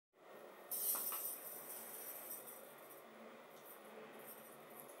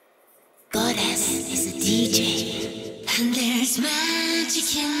There's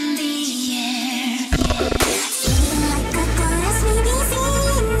magic in the air. Feeling like a goddess, maybe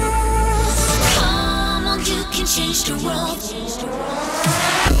Venus. Come on, you can change the world.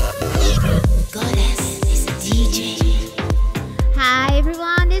 Goddess is a DJ. Hi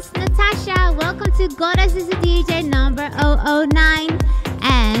everyone, it's Nathassia. Welcome to Goddess is a DJ number 009.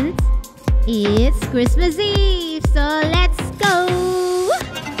 And it's Christmas Eve, so let's go.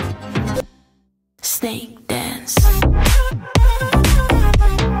 Snake dance.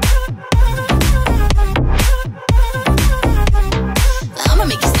 I'ma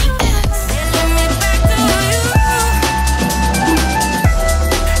make you snake dance.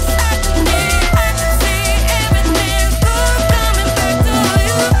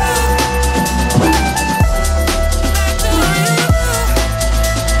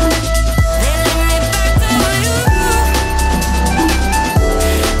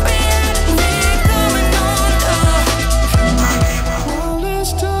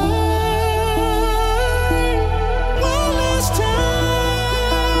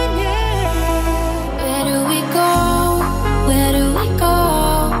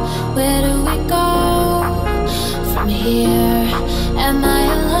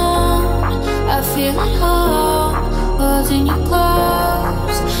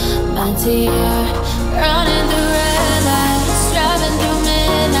 Dear, running through red lights, driving through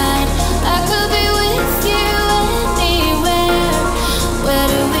midnight. I could be with you anywhere. Where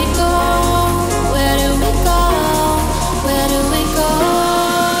do we go? Where do we go? Where do we go?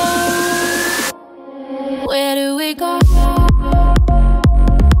 Where do we go?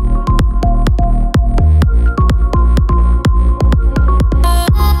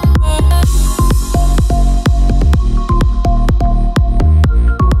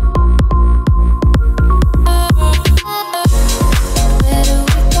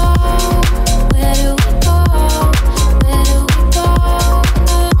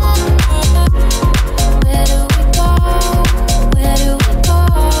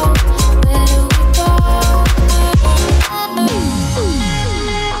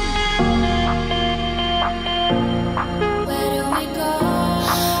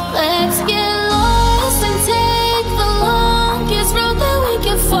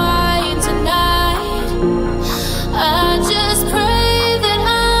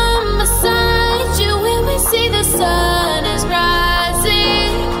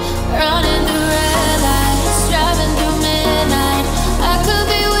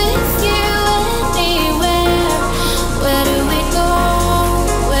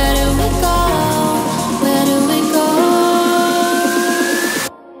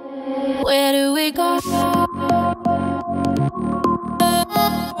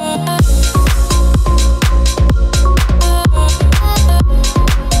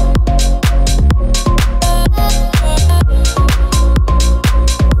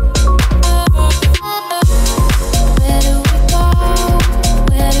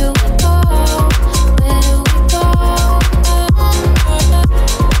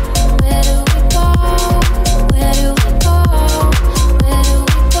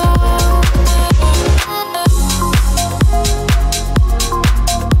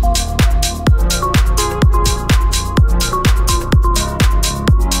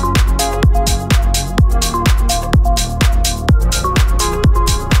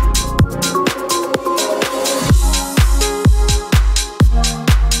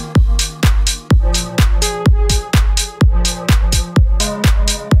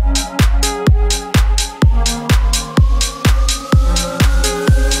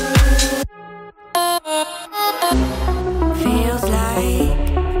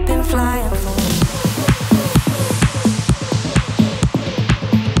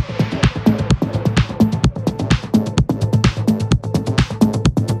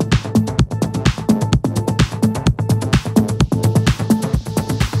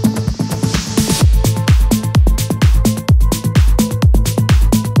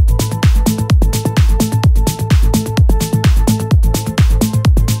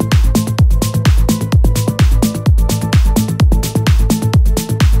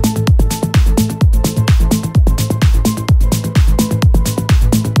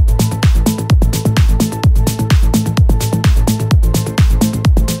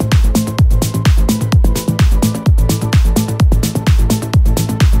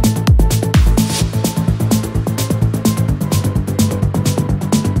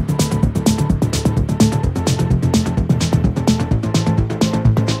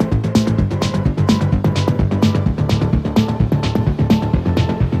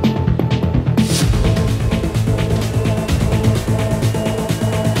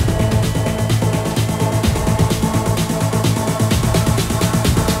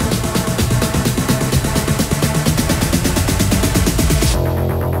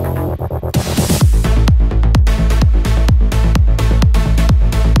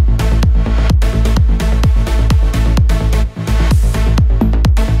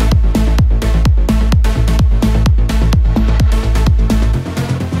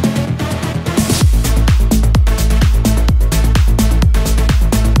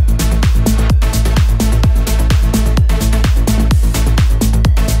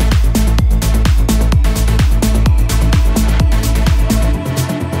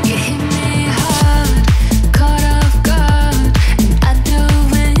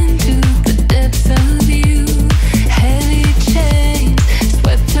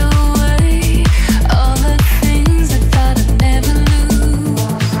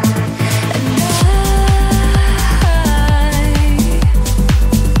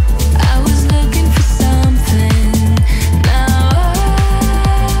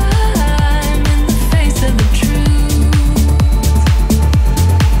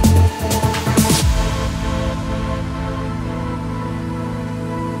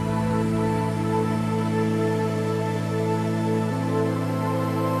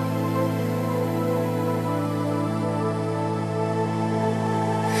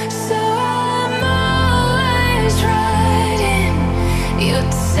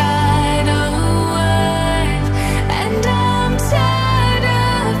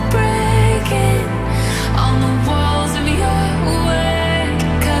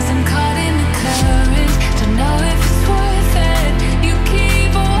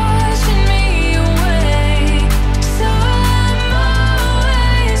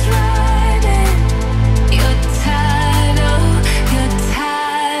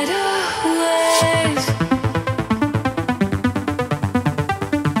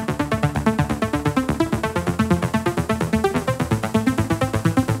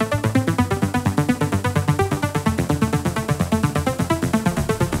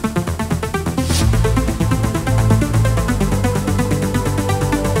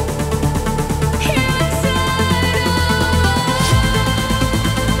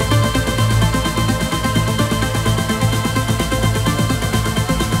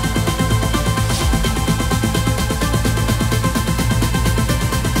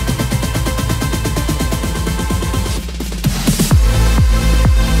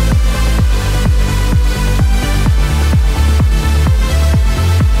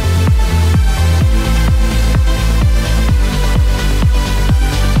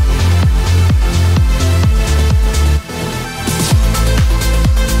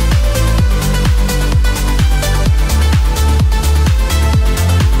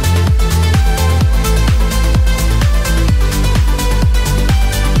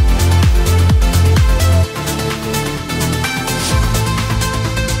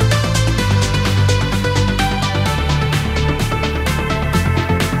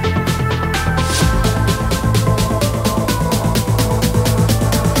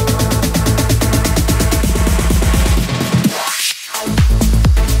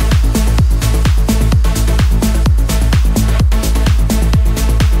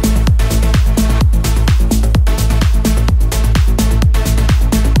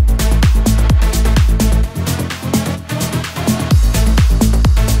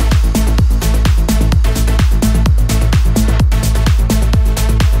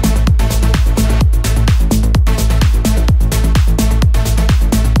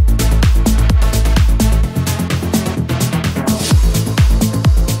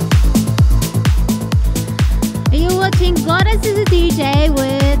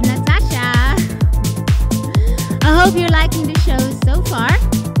 Hope you're liking the show so far.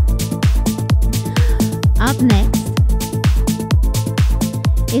 Up next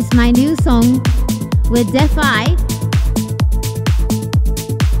is my new song with Devine,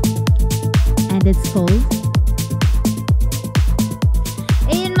 and it's called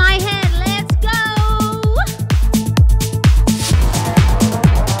In My Head. Let's go!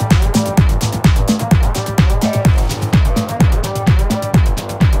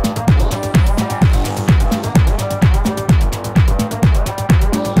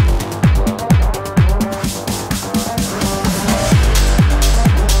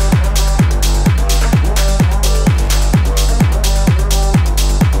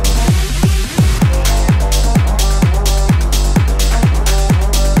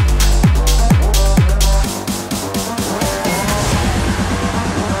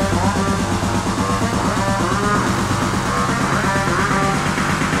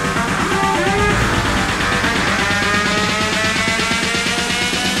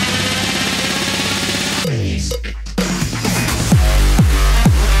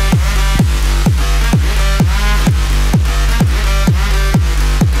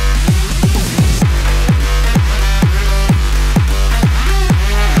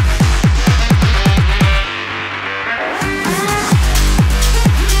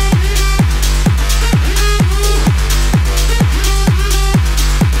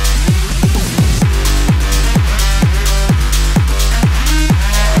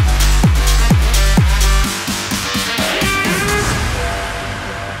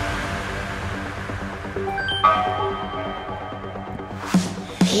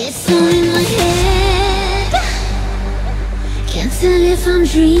 It's all in my head. Can't tell if I'm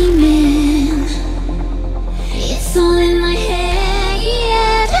dreaming. It's all in my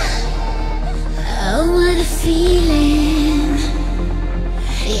head. Oh, what a feeling.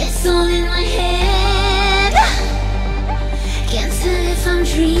 It's all in my head. Can't tell if I'm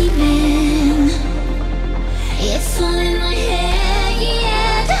dreaming. It's all in my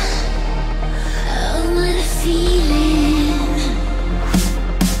head. Oh, what a feeling.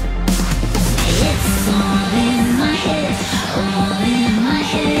 It's all in my head, all in my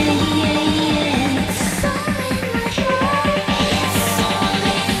head, yeah, yeah. It's all in my head. It's all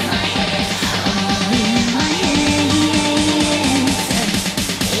in my head, all in my head, yeah, yeah.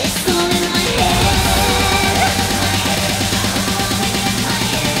 It's all in my head, all in my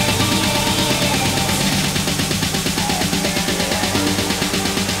head, yeah.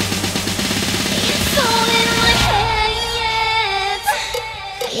 It's all in my head,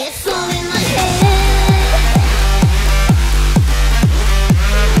 it's all in my head.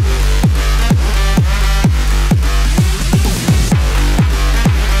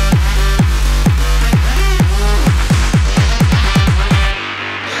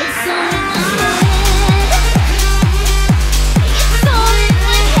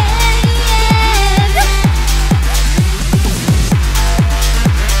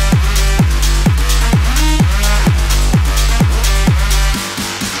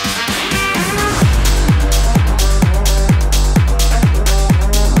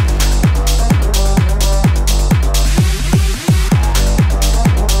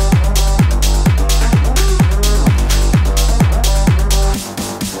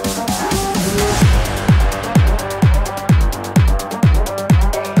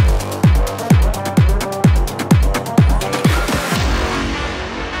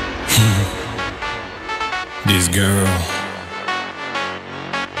 This girl,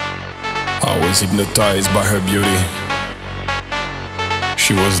 I was hypnotized by her beauty.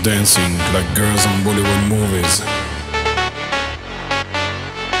 She was dancing like girls in Bollywood movies.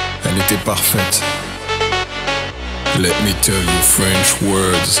 Elle était parfaite. Let me tell you French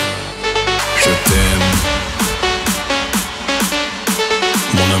words. Je t'aime,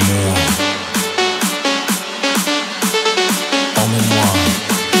 mon amour. Emmène-moi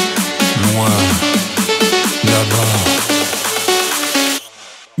loin, là-bas.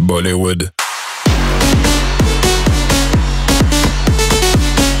 Bollywood.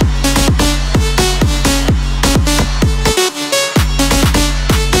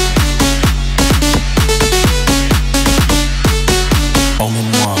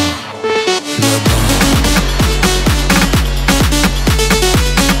 Emmène-moi là-bas.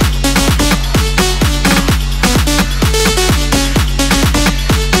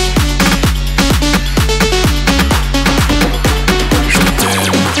 Je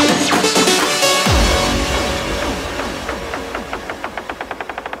t'aime.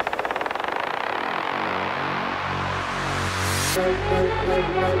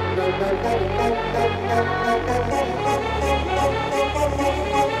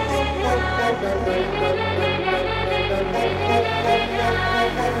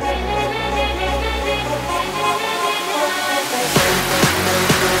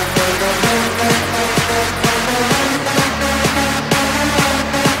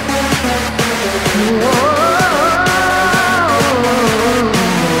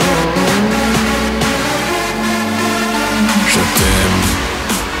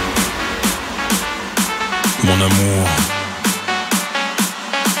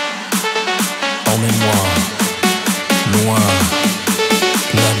 moi, loin,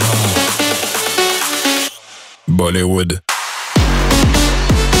 là-bas. Bollywood.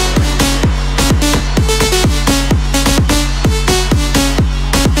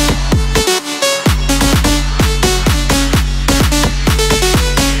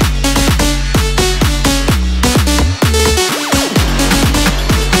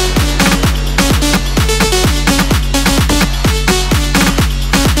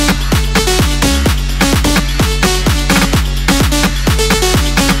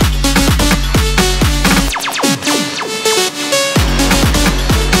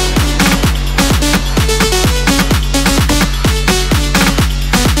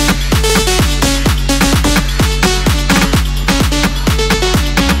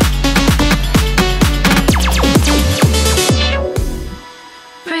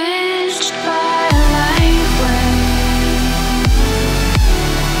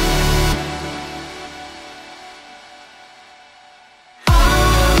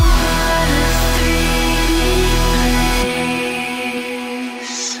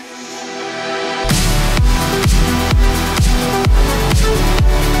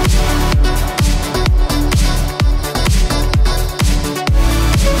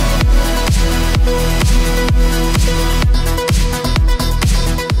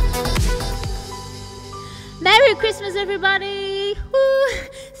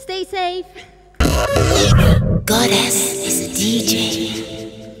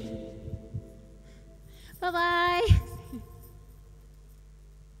 Bye-bye.